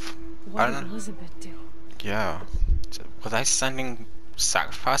 What did Elizabeth do? Yeah. Were they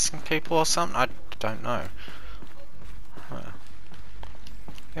sacrificing people or something? I don't know. Huh.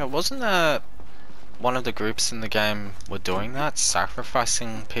 Yeah, wasn't there one of the groups in the game were doing that?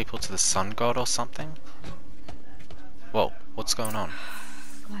 Sacrificing people to the sun god or something? Whoa, what's going on?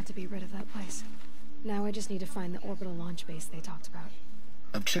 Glad to be rid of that place. Now I just need to find the orbital launch base they talked about.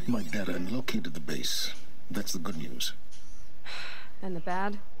 I've checked my data and located the base. That's the good news. And the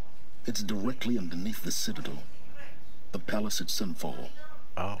bad? It's directly underneath the Citadel. The palace at Sunfall.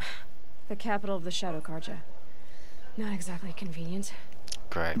 Oh. The capital of the Shadow Carja. Not exactly convenient.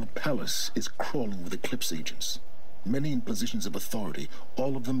 Great. The palace is crawling with Eclipse agents. Many in positions of authority,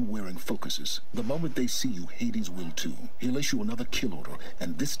 all of them wearing focuses. The moment they see you, Hades will too. He'll issue another kill order,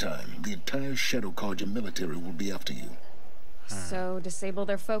 and this time, the entire Shadow Carja military will be after you. So, disable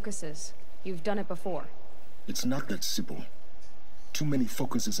their focuses. You've done it before. It's not that simple. Too many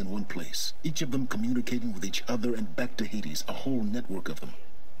focuses in one place, each of them communicating with each other and back to Hades, a whole network of them.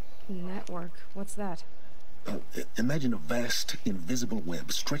 Network? What's that? Imagine a vast, invisible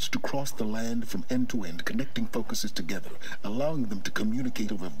web stretched across the land from end to end, connecting focuses together, allowing them to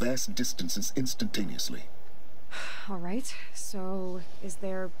communicate over vast distances instantaneously. All right, so is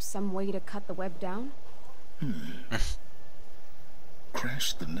there some way to cut the web down?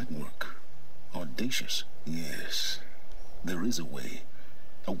 Crash the network. Audacious. Yes, there is a way.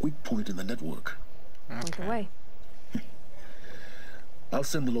 A weak point in the network. Point the way. I'll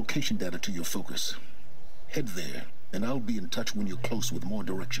send the location data to your focus. Head there, and I'll be in touch when you're close with more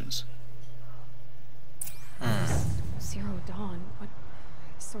directions. Zero Dawn? What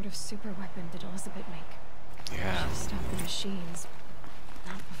sort of super weapon did Elizabeth make? Yeah. She stopped the machines.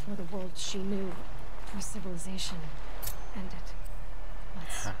 Not before the world she knew, or civilization, ended.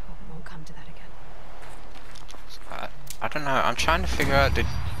 Let's hope it won't come to that again. I don't know. I'm trying to figure out, did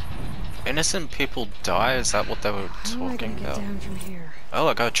innocent people die? Is that what they were talking How am I gonna get about? down from here? Oh,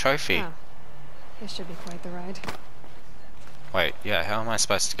 I got a trophy. Oh. This should be quite the ride. Wait, yeah, how am I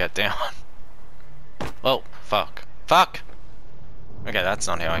supposed to get down? Oh, fuck. Fuck! Okay, that's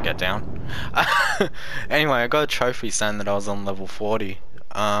not how I get down. Anyway, I got a trophy saying that I was on level 40.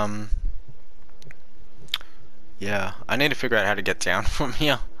 Yeah, I need to figure out how to get down from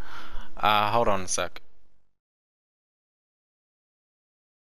here. Hold on a sec.